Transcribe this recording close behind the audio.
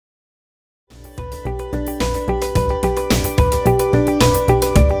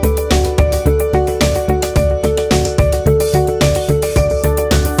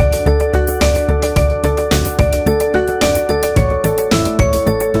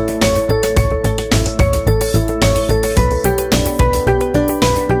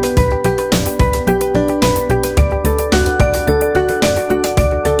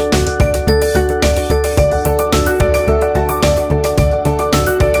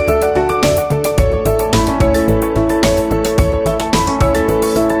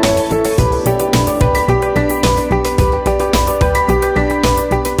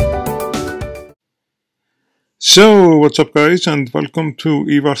what's up guys, and welcome to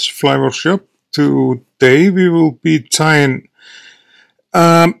Ívar's Fly Workshop. Today we will be tying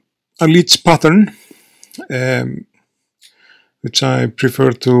a leech pattern, which I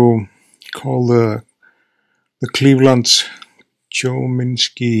prefer to call the Cleveland's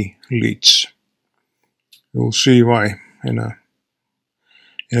Chominski leech. You'll see why in a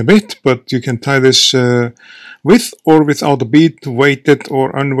bit, but you can tie this with or without a bead, weighted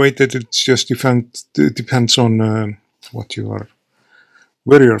or unweighted. It just depends on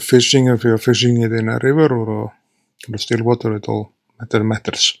where you are fishing. If you are fishing it in a river or a still water, it all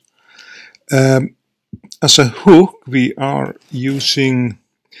matters. As a hook, we are using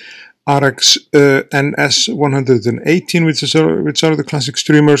Ahrex NS118, which are the classic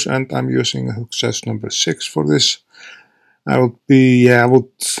streamers, and I'm using a hook size number 6 for this. I would be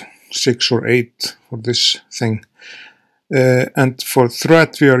about 6 or 8 for this thing. And for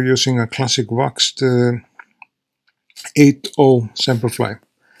thread, we are using a classic waxed 8.0 Semperfli.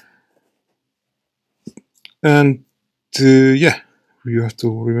 And yeah, you have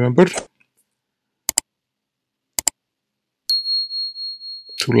to remember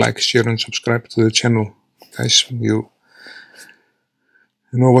to like, share, and subscribe to the channel, guys. You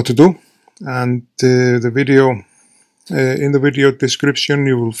know what to do. And the video. In the video description,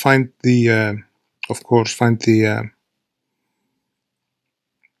 you will find the, of course, find the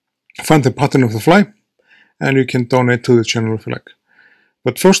pattern of the fly, and you can donate to the channel if you like.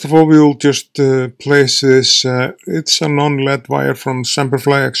 But first of all, we will just place this. It's a non-lead wire from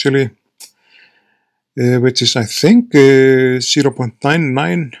Semperfli, actually, which is, I think,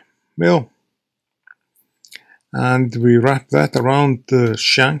 0.99 mil, and we wrap that around the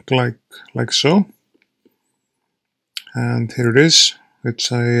shank like so. And here it is.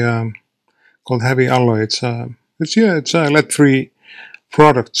 It's a called heavy alloy. It's a lead-free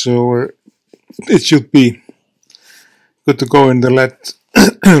product, so it should be good to go in the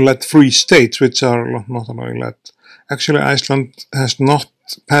lead-free states, which are not allowing lead. Actually, Iceland has not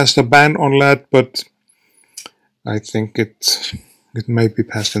passed a ban on lead, but I think it may be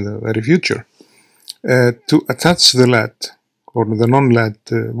passed in the very future. To attach the lead or the non-lead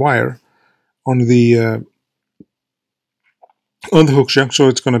wire on the hook shank, so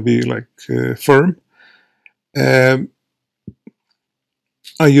it's going to be like firm.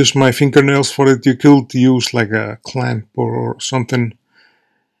 I use my fingernails for it. You could use like a clamp or something.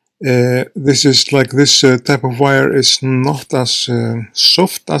 This is like this type of wire is not as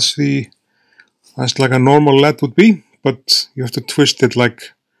soft as like a normal lead would be, but you have to twist it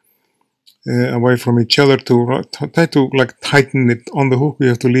like away from each other to try to like tighten it on the hook. You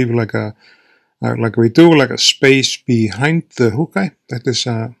have to leave like a we do, like a space behind the hook eye. That is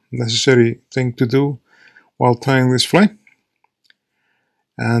a necessary thing to do while tying this fly.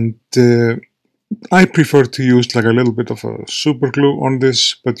 And I prefer to use like a little bit of a super glue on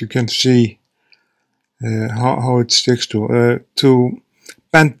this, but you can see how it sticks to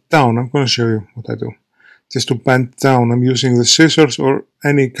bend down. I'm going to show you what I do. Just to bend down, I'm using the scissors or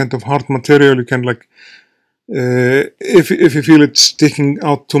any kind of hard material. You can like, if you feel it sticking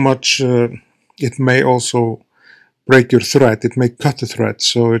out too much, it may also break your thread. It may cut the thread,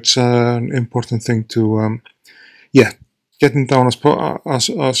 so it's an important thing to, getting down as possible.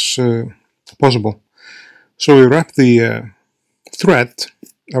 So we wrap the thread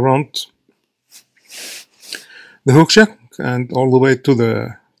around the hook shank and all the way to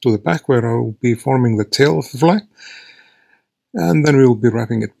the back, where I will be forming the tail of the fly, and then we will be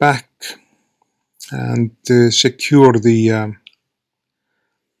wrapping it back and secure the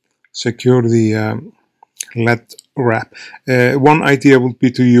lead wrap. One idea would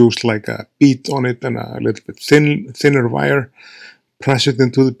be to use like a bead on it and a little bit thinner wire. Press it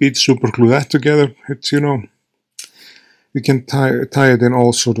into the bead, super glue that together. It's, you can tie it in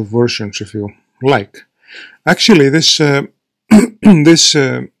all sort of versions if you like. Actually, this this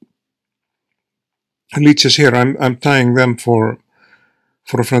leeches here, I'm tying them for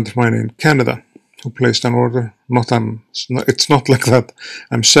a friend of mine in Canada who placed an order. It's not like that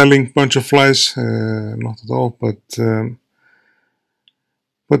I'm selling a bunch of flies, not at all, but I'm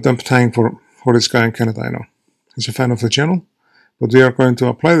tying for this guy in Canada. I know he's a fan of the channel, but we are going to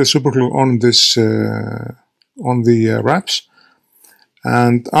apply the super glue on this on the wraps,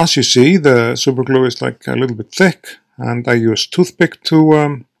 and as you see, the super glue is like a little bit thick, and I use toothpick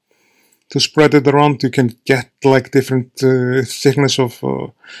to spread it around. You can get like different thickness of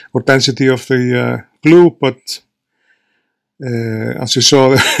or density of the glue, but as you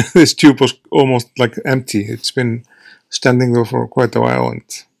saw, this tube was almost like empty. It's been standing there for quite a while, and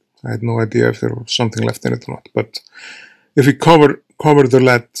I had no idea if there was something left in it or not. But if we cover the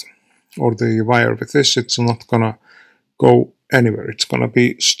lead or the wire with this, it's not gonna go anywhere. It's gonna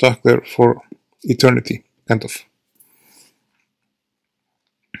be stuck there for eternity, kind of.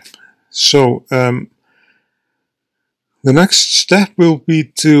 So the next step will be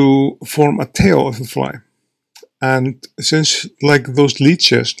to form a tail of the fly. And since like those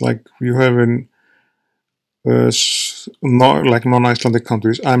leeches, like you have in like non-Icelandic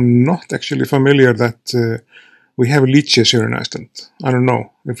countries, I'm not actually familiar that we have leeches here in Iceland. I don't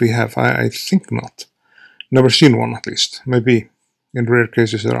know if we have. I think not. Never seen one, at least. Maybe in rare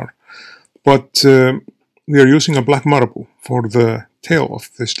cases there are. But we are using a black marabou for the tail of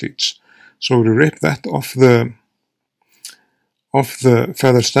this leech. So we rip that off the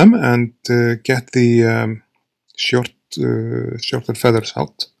feather stem and get the shorter feathers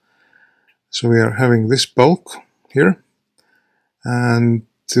out. So we are having this bulk here, and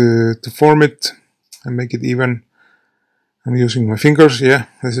to form it and make it even, I'm using my fingers. Yeah,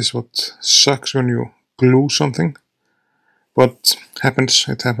 this is what sucks when you glue something, but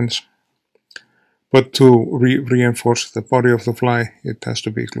it happens. But to reinforce the body of the fly, it has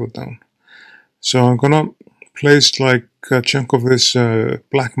to be glued down. So I'm gonna place like a chunk of this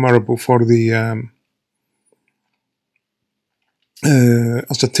black marabou for the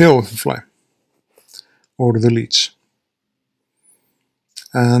as the tail of the fly, or the leech.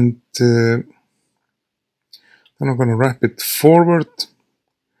 And then I'm going to wrap it forward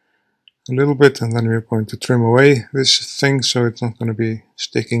a little bit, and then we're going to trim away this thing so it's not going to be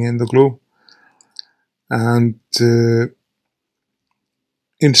sticking in the glue. And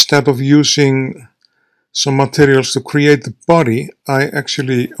instead of using some materials to create the body, I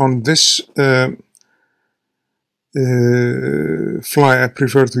actually, on this fly, I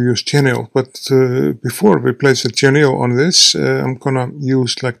prefer to use chenille, but before we place the chenille on this, I'm gonna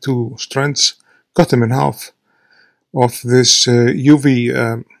use like 2 strands, cut them in half, of this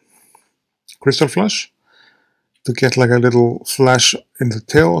UV crystal flash to get like a little flash in the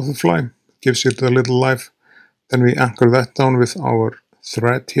tail of the fly. Gives it a little life. Then we anchor that down with our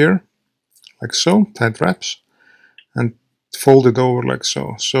thread here, like so, tight wraps, and fold it over like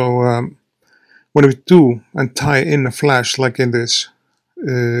so. So when we do and tie in a flash like in this,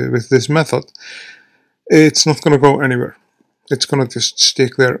 with this method, it's not going to go anywhere. It's going to just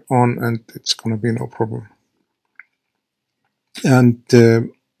stick there on, and it's going to be no problem. And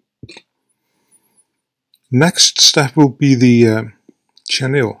next step will be the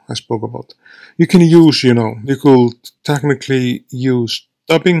chenille I spoke about. You can use, you could technically use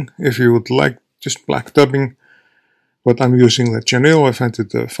dubbing if you would like, just black dubbing. But I'm using the chenille. I find it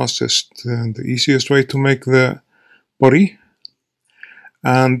the fastest and the easiest way to make the body.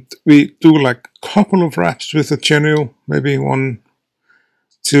 And we do like a couple of wraps with the chenille, maybe 1,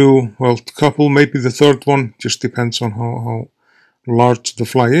 2, well, couple, maybe the third one, just depends on how large the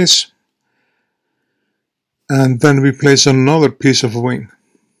fly is. And then we place another piece of wing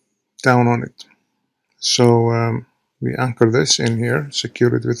down on it. So we anchor this in here,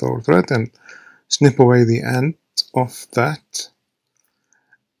 secure it with our thread, and snip away the end of that.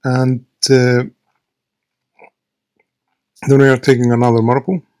 And then we are taking another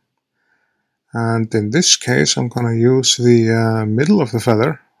marabou, and in this case I'm gonna use the middle of the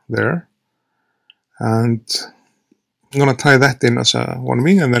feather there, and I'm gonna tie that in as a one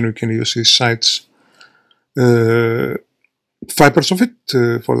wing, and then we can use these sides fibers of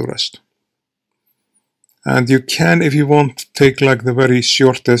it for the rest. And you can, if you want, take like the very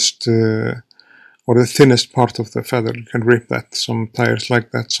shortest or the thinnest part of the feather. You can rip that. Some tires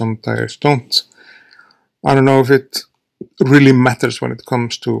like that, some tires don't. I don't know if it really matters when it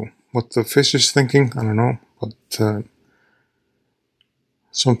comes to what the fish is thinking. I don't know, but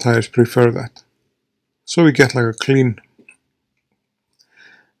some tires prefer that. So we get like a clean,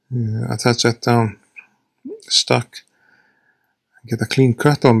 attach that down, stuck, get a clean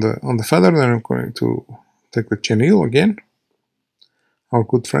cut on the feather. Then I'm going to take the chenille again, our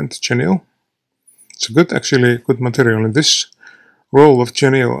good friend chenille. It's a good material. And this roll of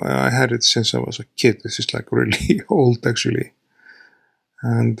chenille, I had it since I was a kid. This is like really old actually.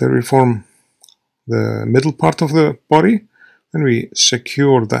 And then we form the middle part of the body, and we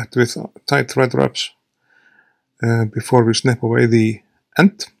secure that with tight thread wraps before we snip away the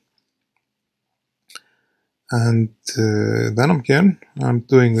end. And then again, I'm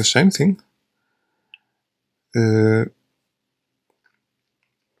doing the same thing.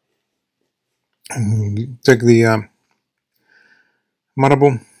 Take the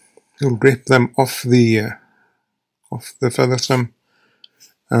marabou, you'll rip them off the feather stem,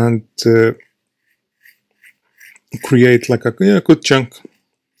 and create like a good chunk.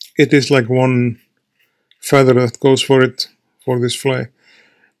 It is like one feather that goes for this fly,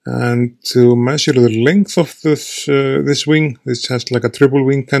 And to measure the length of this this wing, this has like a triple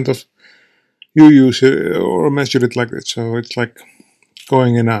wing kind of, you use it or measure it like this. So it's like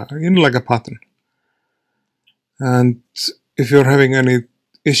going in like a pattern. And if you're having any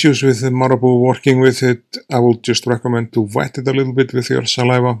issues with the marabou working with it, I would just recommend to wet it a little bit with your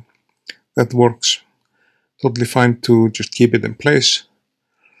saliva. That works totally fine to just keep it in place.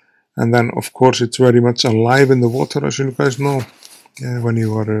 And then of course it's very much alive in the water, as you guys know, when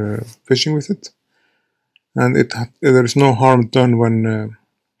you are fishing with it. And there is no harm done when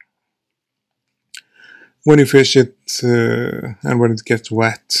you fish it and when it gets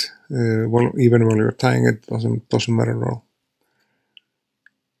wet. Well, even while you're tying it, doesn't matter at all.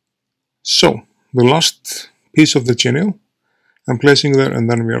 So the last piece of the chenille I'm placing there, and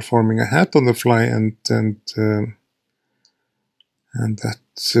then we are forming a head on the fly, and that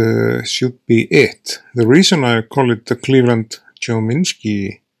should be it. The reason I call it the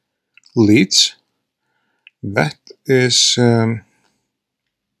Cleveland-Chominski leech, that is,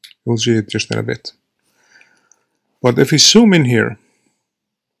 we'll see it just in a bit. But if we zoom in here,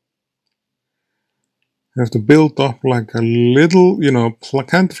 you have to build up like a little,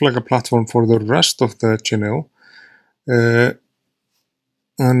 kind of like a platform for the rest of the chenille.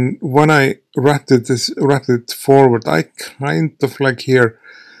 And when I wrapped it forward, I kind of like here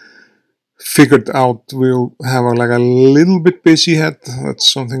figured out we'll have like a little bit busy head.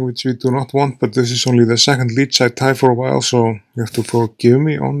 That's something which we do not want, but this is only the second leech I tie for a while, so you have to forgive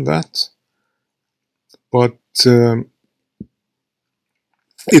me on that. But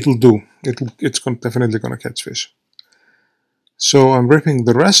it'll do. It's definitely gonna catch fish. So I'm ripping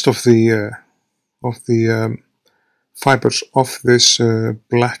the rest of the fibers of this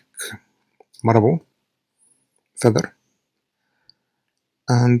black marabou feather,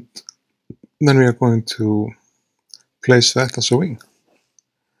 and then we are going to place that as a wing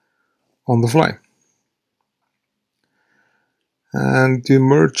on the fly. And you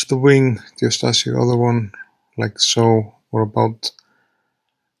merge the wing just as the other one, like so, or about.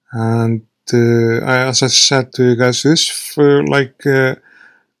 And as I said to you guys, this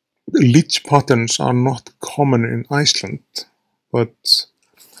leech patterns are not common in Iceland, but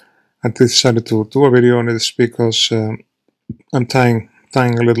I decided to do a video on this because I'm tying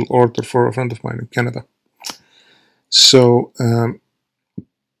a little order for a friend of mine in Canada. So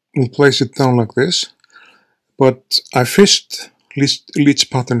we'll place it down like this. But I fished leech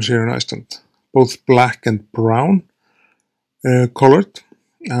patterns here in Iceland, both black and brown colored,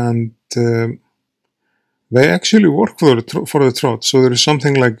 and they actually work for the trout. So there is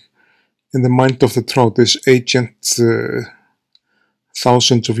something like in the mind of the trout, this ancient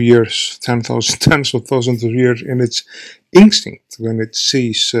thousands of years, tens of thousands of years in its instinct when it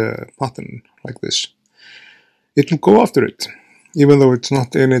sees a pattern like this. It will go after it, even though it's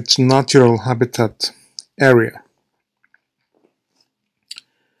not in its natural habitat area.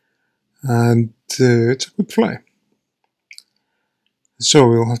 And it's a good fly. So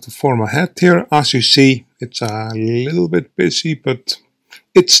we'll have to form a head here. As you see, it's a little bit busy, but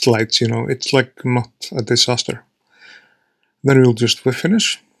it slides, it's like not a disaster. Then we'll just whip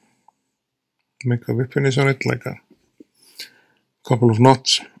finish. Make a whip finish on it, like a couple of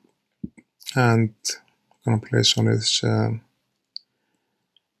knots. And I'm gonna place on it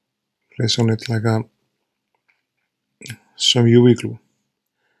like some UV glue.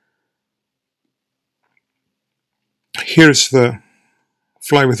 Here's the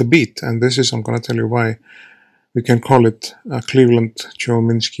fly with a beat, and this is, I'm gonna tell you why we can call it a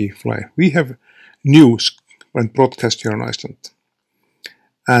Cleveland-Chominski fly. We have news and broadcast here in Iceland.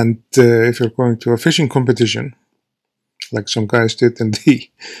 And if you're going to a fishing competition, like some guys did in the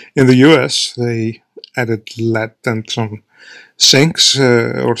US, they added lead and some sinks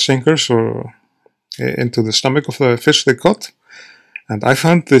or sinkers into the stomach of the fish they caught. And I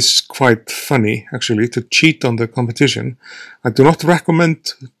found this quite funny, actually, to cheat on the competition. I do not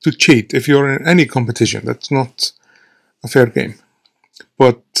recommend to cheat if you're in any competition. That's not a fair game.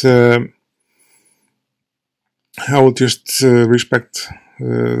 But I will just respect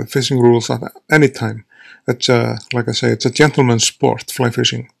the fishing rules at any time. It's like I say, it's a gentleman's sport, fly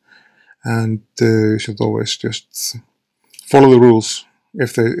fishing, and you should always just follow the rules.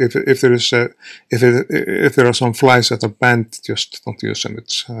 If there are some flies that are banned, just don't use them.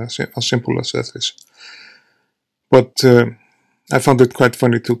 It's as simple as that is. But I found it quite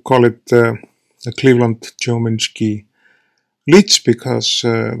funny to call it the Cleveland-Chominski leech, because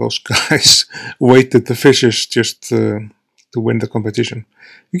those guys weighted the fishes just to win the competition.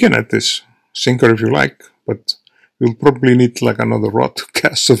 You can add this sinker if you like, but you'll probably need like another rod to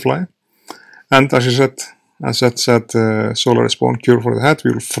cast the fly. And as I said, as that's that solar spawn cure for the head.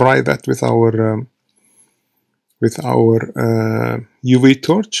 We will fry that with our UV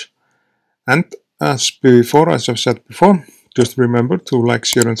torch. And as I've said before, just remember to like,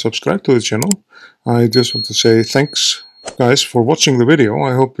 share and subscribe to the channel. I just want to say thanks guys for watching the video.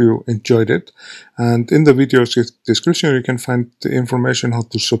 I hope you enjoyed it, and in the video description you can find the information how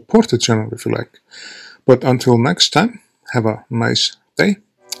to support the channel if you like. But until next time, have a nice day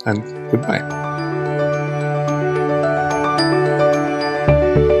and goodbye.